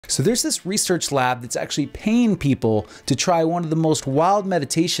So there's this research lab that's actually paying people to try one of the most wild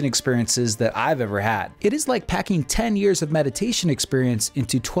meditation experiences that I've ever had. It is like packing 10 years of meditation experience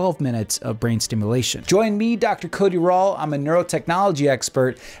into 12 minutes of brain stimulation. Join me, Dr. Cody Rall, I'm a neurotechnology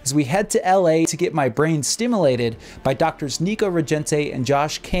expert, as we head to LA to get my brain stimulated by Drs. Nico Regente and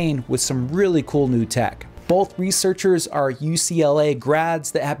Josh Kane with some really cool new tech. Both researchers are UCLA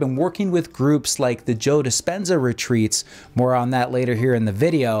grads that have been working with groups like the Joe Dispenza retreats, more on that later here in the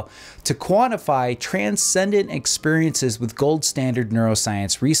video, to quantify transcendent experiences with gold standard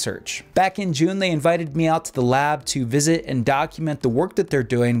neuroscience research. Back in June, they invited me out to the lab to visit and document the work that they're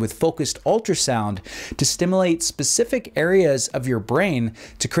doing with focused ultrasound to stimulate specific areas of your brain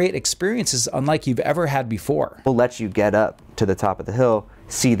to create experiences unlike you've ever had before. We'll let you get up to the top of the hill,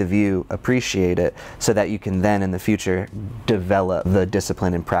 see the view, appreciate it, so that you can then in the future develop the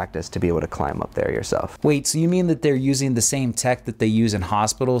discipline and practice to be able to climb up there yourself. Wait, so you mean that they're using the same tech that they use in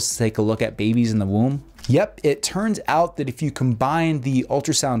hospitals to take a look at babies in the womb? Yep, it turns out that if you combine the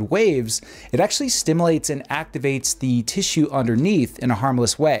ultrasound waves, it actually stimulates and activates the tissue underneath in a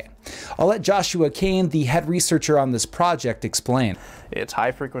harmless way. I'll let Joshua Kane, the head researcher on this project, explain. It's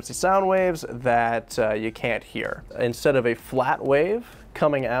high frequency sound waves that you can't hear. Instead of a flat wave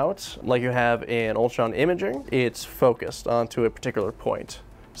coming out like you have in ultrasound imaging, it's focused onto a particular point.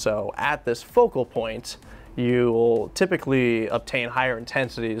 So at this focal point, you will typically obtain higher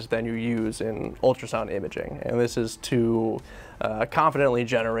intensities than you use in ultrasound imaging. And this is to confidently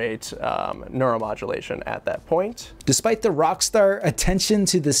generate neuromodulation at that point. Despite the rockstar attention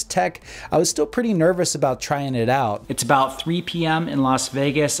to this tech, I was still pretty nervous about trying it out. It's about 3 p.m. in Las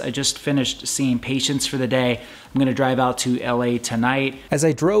Vegas. I just finished seeing patients for the day. I'm gonna drive out to LA tonight. As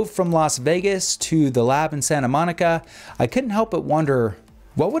I drove from Las Vegas to the lab in Santa Monica, I couldn't help but wonder,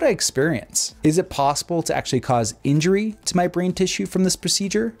 what would I experience? Is it possible to actually cause injury to my brain tissue from this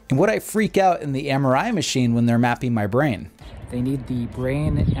procedure? And would I freak out in the MRI machine when they're mapping my brain? They need the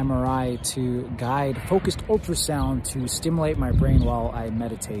brain MRI to guide focused ultrasound to stimulate my brain while I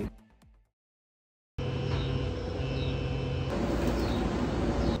meditate.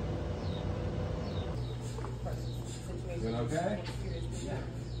 Okay?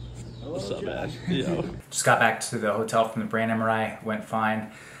 What's up, man? Yo. Just got back to the hotel from the brain MRI, went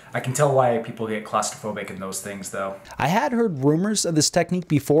fine. I can tell why people get claustrophobic in those things though. I had heard rumors of this technique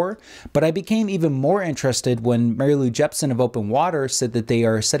before, but I became even more interested when Mary Lou Jepson of Open Water said that they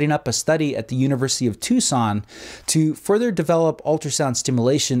are setting up a study at the University of Tucson to further develop ultrasound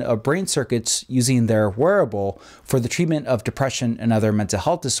stimulation of brain circuits using their wearable for the treatment of depression and other mental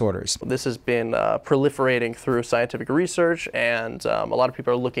health disorders. This has been proliferating through scientific research, and a lot of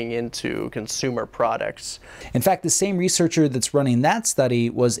people are looking into consumer products. In fact, the same researcher that's running that study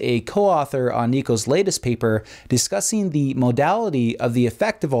was a co-author on Nico's latest paper discussing the modality of the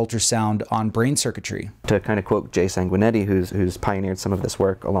effect of ultrasound on brain circuitry. To kind of quote Jay Sanguinetti, who's pioneered some of this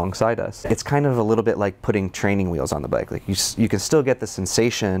work alongside us, it's kind of a little bit like putting training wheels on the bike. Like you can still get the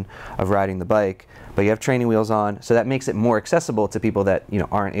sensation of riding the bike, but you have training wheels on, so that makes it more accessible to people that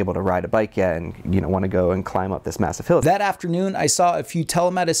aren't able to ride a bike yet and want to go and climb up this massive hill. That afternoon, I saw a few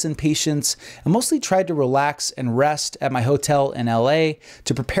telemedicine patients and mostly tried to relax and rest at my hotel in LA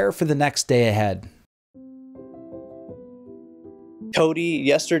to prepare for the next day ahead. Cody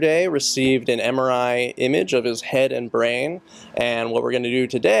yesterday received an MRI image of his head and brain, and what we're going to do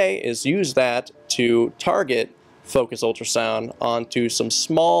today is use that to target focus ultrasound onto some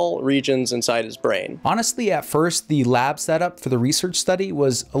small regions inside his brain. Honestly, at first, the lab setup for the research study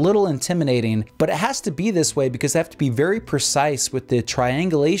was a little intimidating, but it has to be this way because they have to be very precise with the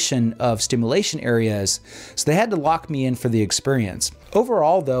triangulation of stimulation areas, so they had to lock me in for the experience.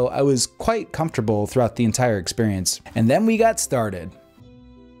 Overall, though, I was quite comfortable throughout the entire experience. And then we got started.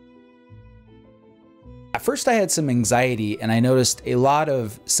 At first I had some anxiety and I noticed a lot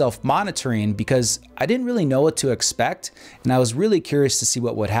of self-monitoring because I didn't really know what to expect and I was really curious to see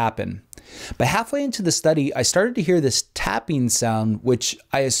what would happen. But halfway into the study, I started to hear this tapping sound, which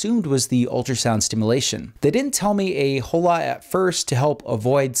I assumed was the ultrasound stimulation. They didn't tell me a whole lot at first to help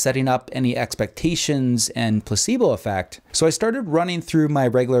avoid setting up any expectations and placebo effect. So I started running through my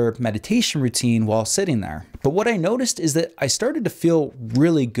regular meditation routine while sitting there. But what I noticed is that I started to feel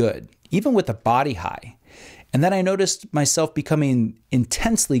really good, even with a body high. And then I noticed myself becoming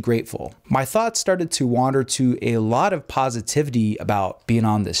intensely grateful. My thoughts started to wander to a lot of positivity about being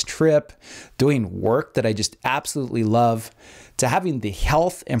on this trip, doing work that I just absolutely love, to having the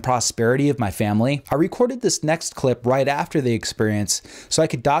health and prosperity of my family. I recorded this next clip right after the experience so I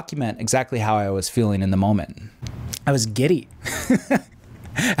could document exactly how I was feeling in the moment. I was giddy.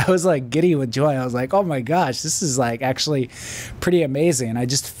 I was like giddy with joy. I was like, oh my gosh, this is like actually pretty amazing. I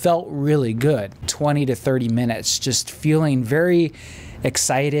just felt really good. 20 to 30 minutes, just feeling very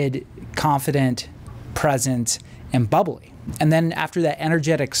excited, confident, present, and bubbly. And then after that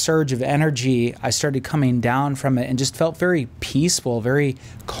energetic surge of energy, I started coming down from it and just felt very peaceful, very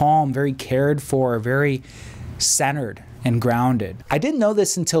calm, very cared for, very centered and grounded. I didn't know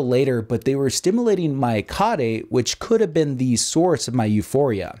this until later, but they were stimulating my caudate, which could have been the source of my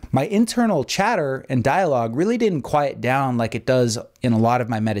euphoria. My internal chatter and dialogue really didn't quiet down like it does in a lot of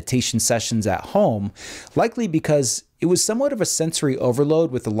my meditation sessions at home, likely because it was somewhat of a sensory overload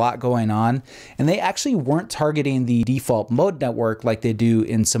with a lot going on, and they actually weren't targeting the default mode network like they do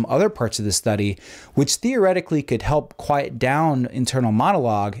in some other parts of the study, which theoretically could help quiet down internal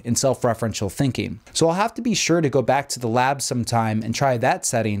monologue and self-referential thinking. So I'll have to be sure to go back to the lab sometime and try that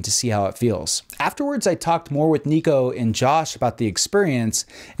setting to see how it feels. Afterwards, I talked more with Nico and Josh about the experience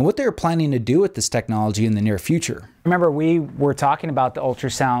and what they were planning to do with this technology in the near future. Remember, we were talking about the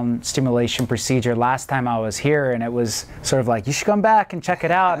ultrasound stimulation procedure last time I was here, and it was sort of like, you should come back and check it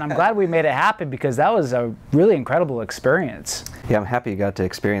out. And I'm glad we made it happen because that was a really incredible experience. Yeah, I'm happy you got to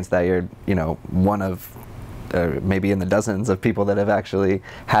experience that. You're, one of maybe in the dozens of people that have actually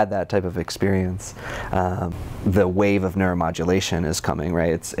had that type of experience. The wave of neuromodulation is coming,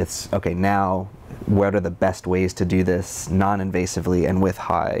 right? It's okay, now what are the best ways to do this non-invasively and with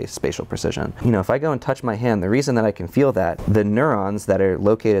high spatial precision? If I go and touch my hand, the reason that I can feel that, the neurons that are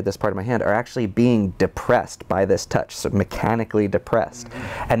located at this part of my hand are actually being depressed by this touch, so mechanically depressed.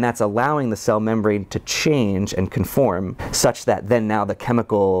 And that's allowing the cell membrane to change and conform such that then now the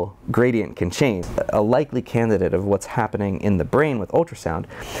chemical gradient can change. A likely candidate of what's happening in the brain with ultrasound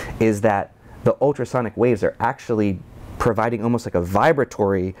is that the ultrasonic waves are actually providing almost like a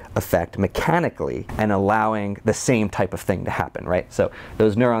vibratory effect mechanically and allowing the same type of thing to happen, right? So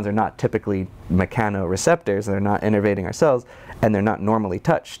those neurons are not typically mechanoreceptors, they're not innervating our cells, and they're not normally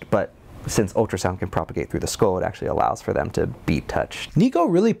touched, but since ultrasound can propagate through the skull, it actually allows for them to be touched. Nico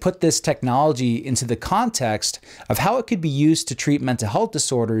really put this technology into the context of how it could be used to treat mental health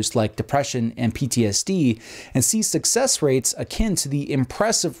disorders like depression and PTSD, and see success rates akin to the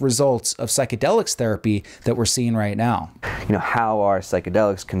impressive results of psychedelics therapy that we're seeing right now. How are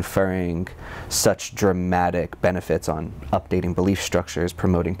psychedelics conferring such dramatic benefits on updating belief structures,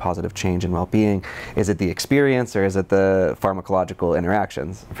 promoting positive change and well-being? Is it the experience or is it the pharmacological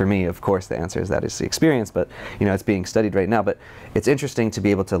interactions? For me, of course, the answer is that it's the experience, but it's being studied right now. But it's interesting to be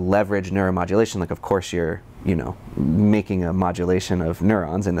able to leverage neuromodulation. Like, of course, you're making a modulation of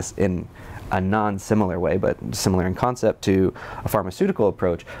neurons in a non-similar way, but similar in concept to a pharmaceutical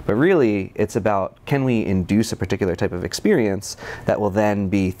approach. But really, it's about, can we induce a particular type of experience that will then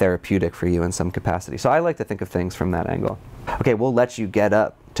be therapeutic for you in some capacity? So I like to think of things from that angle. Okay, we'll let you get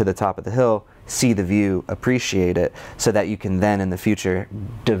up to the top of the hill, see the view, appreciate it, so that you can then in the future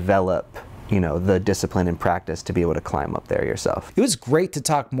develop the discipline and practice to be able to climb up there yourself. It was great to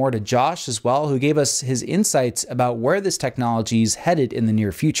talk more to Josh as well, who gave us his insights about where this technology is headed in the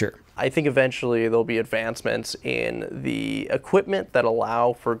near future. I think eventually there'll be advancements in the equipment that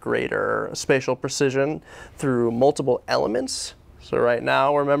allow for greater spatial precision through multiple elements. So right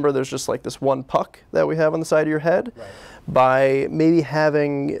now, remember, there's just like this one puck that we have on the side of your head. Right. By maybe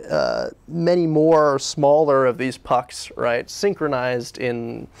having many more smaller of these pucks, right, synchronized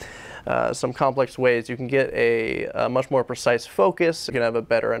in some complex ways, you can get a much more precise focus. You can have a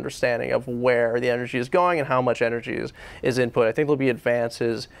better understanding of where the energy is going and how much energy is input. I think there'll be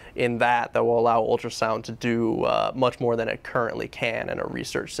advances in that will allow ultrasound to do much more than it currently can in a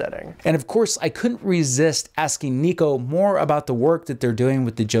research setting. And of course, I couldn't resist asking Nico more about the work that they're doing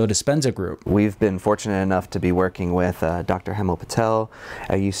with the Joe Dispenza group. We've been fortunate enough to be working with Dr. Hemal Patel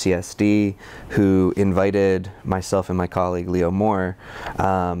at UCSD, who invited myself and my colleague Leo Moore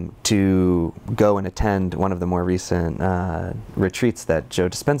to go and attend one of the more recent retreats that Joe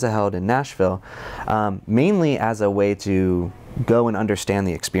Dispenza held in Nashville, mainly as a way to go and understand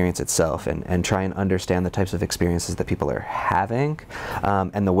the experience itself and try and understand the types of experiences that people are having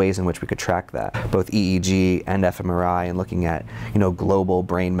and the ways in which we could track that, both EEG and fMRI, and looking at global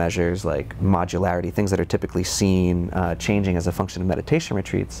brain measures like modularity, things that are typically seen changing as a function of meditation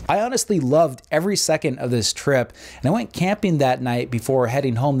retreats. I honestly loved every second of this trip, and I went camping that night before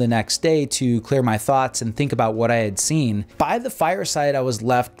heading home the next day to clear my thoughts and think about what I had seen. By the fireside, I was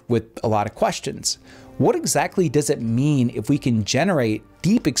left with a lot of questions. What exactly does it mean if we can generate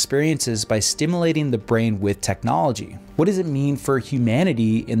deep experiences by stimulating the brain with technology? What does it mean for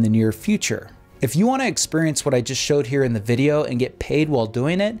humanity in the near future? If you want to experience what I just showed here in the video and get paid while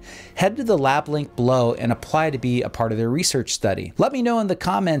doing it, head to the lab link below and apply to be a part of their research study. Let me know in the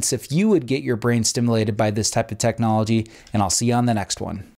comments if you would get your brain stimulated by this type of technology, and I'll see you on the next one.